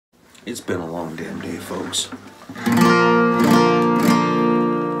It's been a long damn day, folks.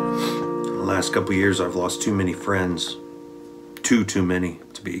 The last couple years I've lost too many friends. Too many,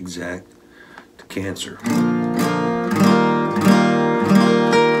 to be exact, to cancer. And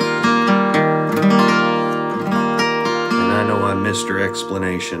I know I'm Mr.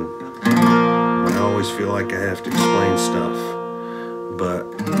 Explanation. I always feel like I have to explain stuff. But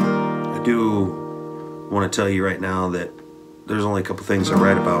I do want to tell you right now that there's only a couple things I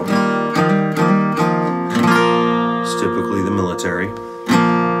write about. It's typically the military,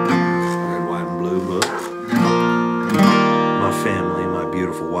 red, white, and blue book, my family, my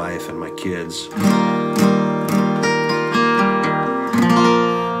beautiful wife, and my kids.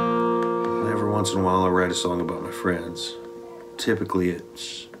 And every once in a while I write a song about my friends. Typically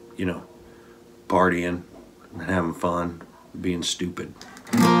it's, you know, partying and having fun, being stupid.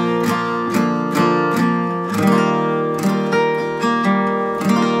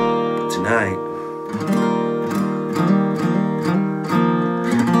 Tonight,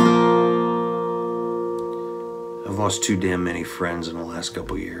 I've lost too damn many friends in the last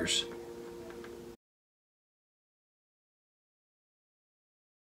couple years.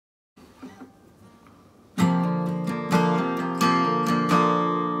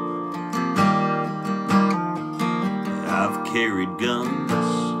 I've carried guns.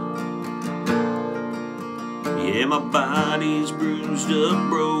 Yeah, my body's bruised up,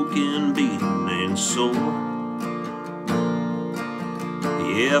 broken, beaten, and sore.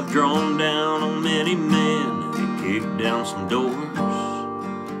 Yeah, I've drawn down on many men and kicked down some doors.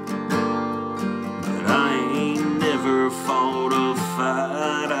 But I ain't never fought a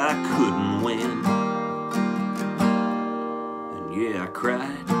fight I couldn't win. And yeah, I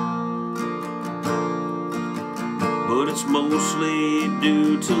cried, but it's mostly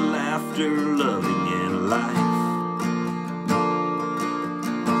due to laughter, loving, and life.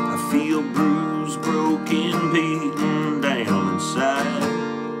 I feel bruised, broken, beaten down inside.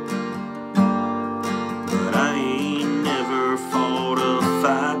 But I ain't never fought a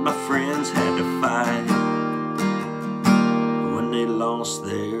fight my friends had to fight when they lost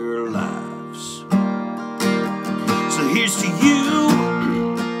their lives. So here's to you.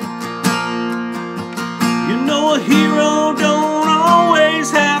 You know a hero don't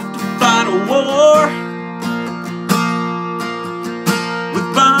always have to fight a war. With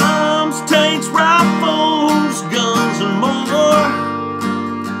bombs, tanks, rifles, guns, and more.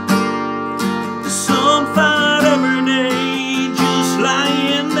 Some fight every day, just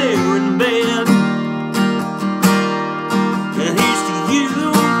lying there in bed. And here's to you,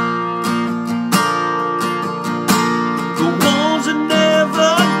 the ones that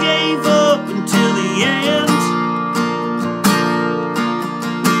never gave up until the end.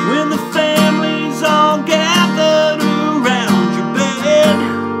 When the families all gathered around your bed.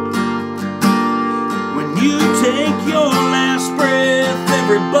 When you take your last breath,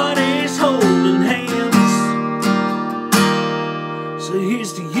 everybody's holding hands. So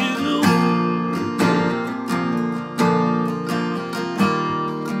here's to you.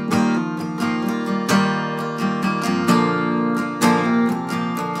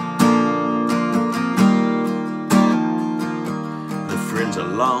 The friends I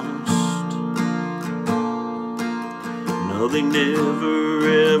lost, no, they never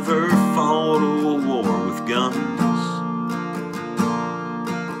ever fought a war with guns.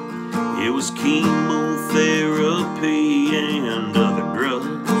 It was chemotherapy and other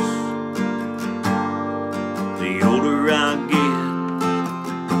drugs. The older I get,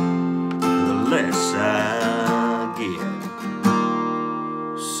 the less I get.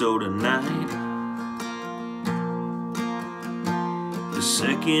 So tonight, the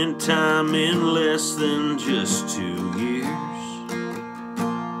second time in less than just 2 years,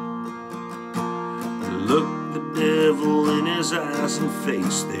 look the devil in his eyes and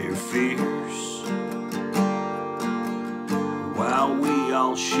face their fears, while we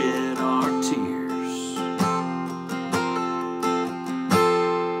all shed our tears.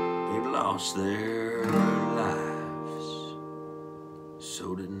 They lost their lives.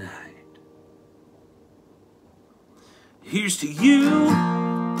 So tonight, here's to you.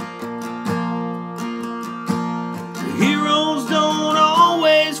 Heroes don't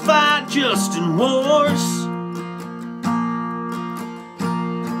always fight just in wars.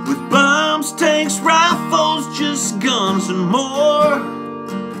 With bombs, tanks, rifles, just guns and more.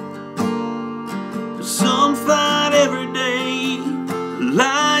 Some fight every day,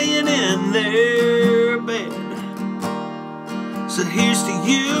 lying in their bed. So here's to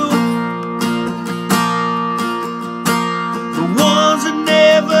you, the ones that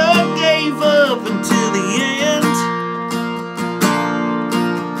never gave up until the end.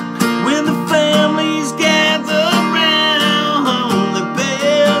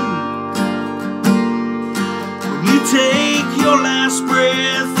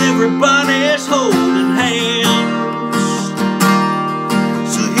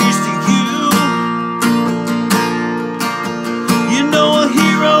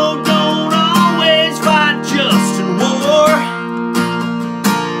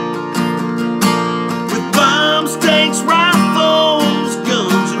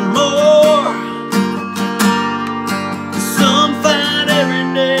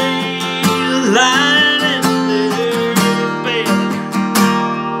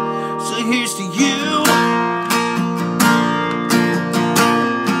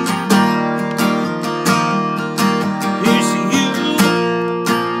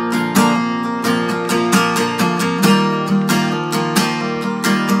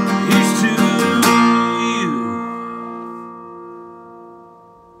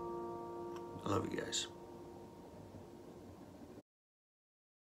 love you guys.